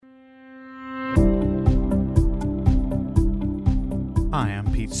Hi,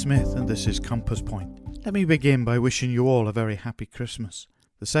 I'm Pete Smith and this is Compass Point. Let me begin by wishing you all a very happy Christmas.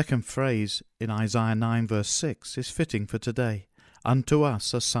 The second phrase in Isaiah 9 verse 6 is fitting for today. Unto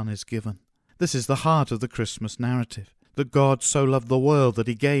us a son is given. This is the heart of the Christmas narrative, that God so loved the world that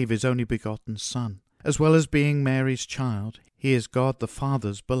he gave his only begotten Son. As well as being Mary's child, he is God the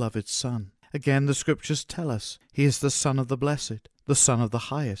Father's beloved Son. Again, the Scriptures tell us he is the Son of the Blessed, the Son of the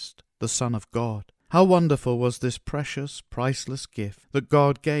Highest, the Son of God. How wonderful was this precious, priceless gift that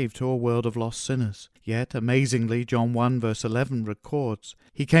God gave to a world of lost sinners. Yet, amazingly, John 1 verse 11 records,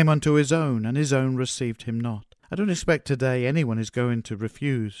 he came unto his own, and his own received him not. I don't expect today anyone is going to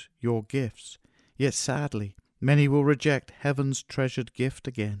refuse your gifts. Yet sadly, many will reject heaven's treasured gift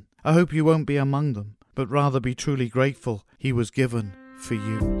again. I hope you won't be among them, but rather be truly grateful he was given for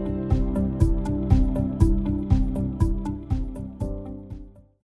you.